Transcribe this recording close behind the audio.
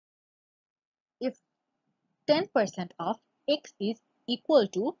if 10% of x is equal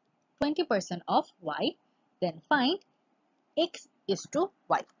to 20% of y, then find x is to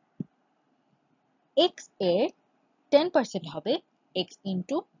y. x এর 10% হবে x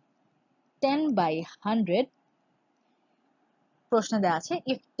into 10 by 100. প্রশ্ন দেওয়া আছে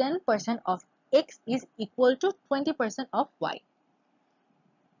if 10% of x is equal to 20% of y,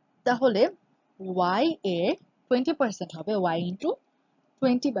 তাহলে y এর 20% হবে y into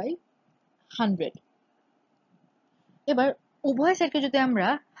 20 by 100. এবার উভয় সাইডকে যদি আমরা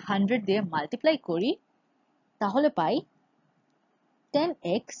 100 দিয়ে মাল্টিপ্লাই করি তাহলে পাই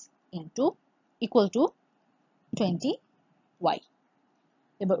 10x into equal to 20y.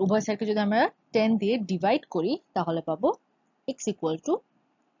 এবার উভয় সাইডকে যদি আমরা 10 দিয়ে ডিভাইড করি তাহলে পাবো x equal to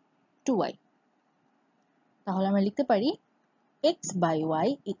 2y. তাহলে আমরা লিখতে পারি x by y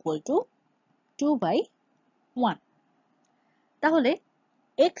equal to 2 by 1. তাহলে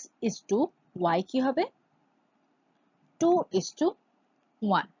x is to y কি হবে 2 is to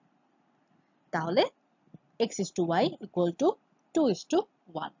 1. তাহলে x is to y equal to 2 is to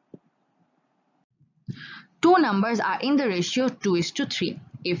 1. Two numbers are in the ratio 2 is to 3.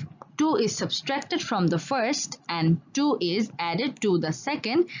 If 2 is subtracted from the first and 2 is added to the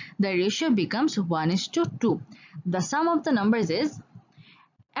second, the ratio becomes 1 is to 2. The sum of the numbers is,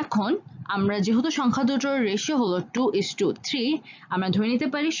 এখন আমরা যেহেতু সংখ্যা দুটোর ratio হলো 2 is to 3, আমরা ধরে নিতে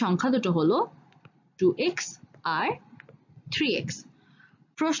পারি সংখ্যা দুটো হলো 2x আর 3x.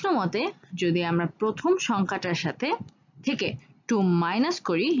 প্রশ্ন মতে যদি আমরা প্রথম সংখ্যাটার সাথে থেকে 2 মাইনাস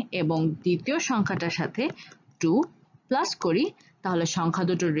করি এবং দ্বিতীয় সংখ্যাটার সাথে 2 প্লাস করি তাহলে সংখ্যা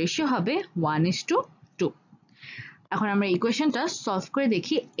দুটোর রেশিও হবে 1 is to 2. এখন আমরা ইকুয়েশনটা সলভ করে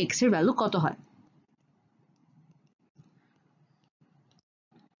দেখি x এর ভ্যালু কত হয়.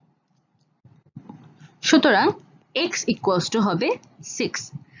 সুতরাং x equals to হবে 6.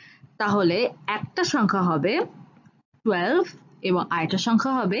 তাহলে একটা সংখ্যা হবে 12 এবং আরেকটা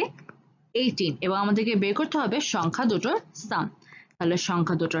সংখ্যা হবে 18 এবং আমাদেরকে বের করতে হবে সংখ্যা দুটোর সাম. তাহলে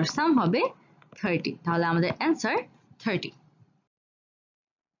সংখ্যা দুটোর সাম হবে 30. তাহলে আমাদের answer 30.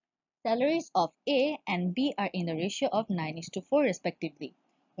 Salaries of A and B are in the ratio of 9 is to 4 respectively.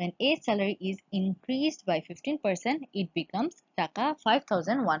 When A's salary is increased by 15%, it becomes টাকা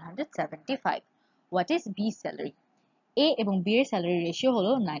 5,175. What is B's salary? A এবং B এর স্যালারি রেশিও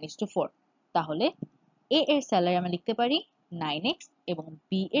হলো 9 is to 4. তাহলে A এর salary আমরা লিখতে পারি 9x এবং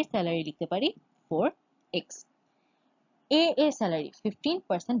B এর স্যালারি লিখতে পারি 4x. A এর স্যালারি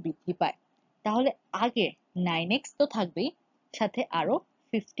 15% বৃদ্ধি পায়, তাহলে আগে 9x তো থাকবেই, সাথে আরো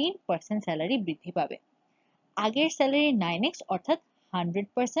 15% স্যালারি বৃদ্ধি পাবে. আগের স্যালারি 9x অর্থাৎ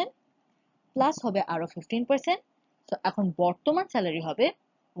 100% প্লাস হবে আরো 15%. তো এখন বর্তমান স্যালারি হবে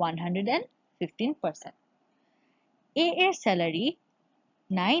 115%. A এর স্যালারি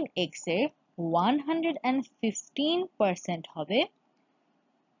 9x এর 115% হবে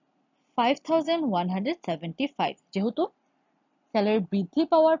 5,175. যেহেতু স্যালারি বৃদ্ধি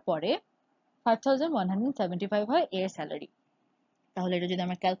পাওয়ার পরে 5,175 হয় এর স্যালারি, তাহলে এটা যদি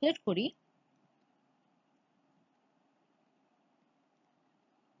আমরা ক্যালকুলেট করি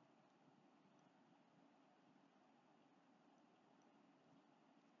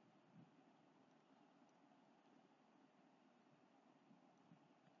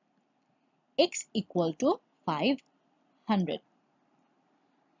x equal to 500.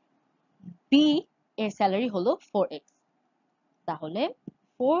 B এর স্যালারি হলো 4x, তাহলে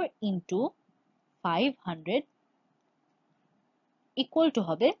 4 into 500 equal to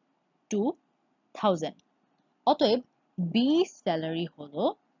হবে 2000. অতএব B স্যালারি হলো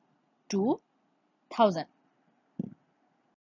 2000.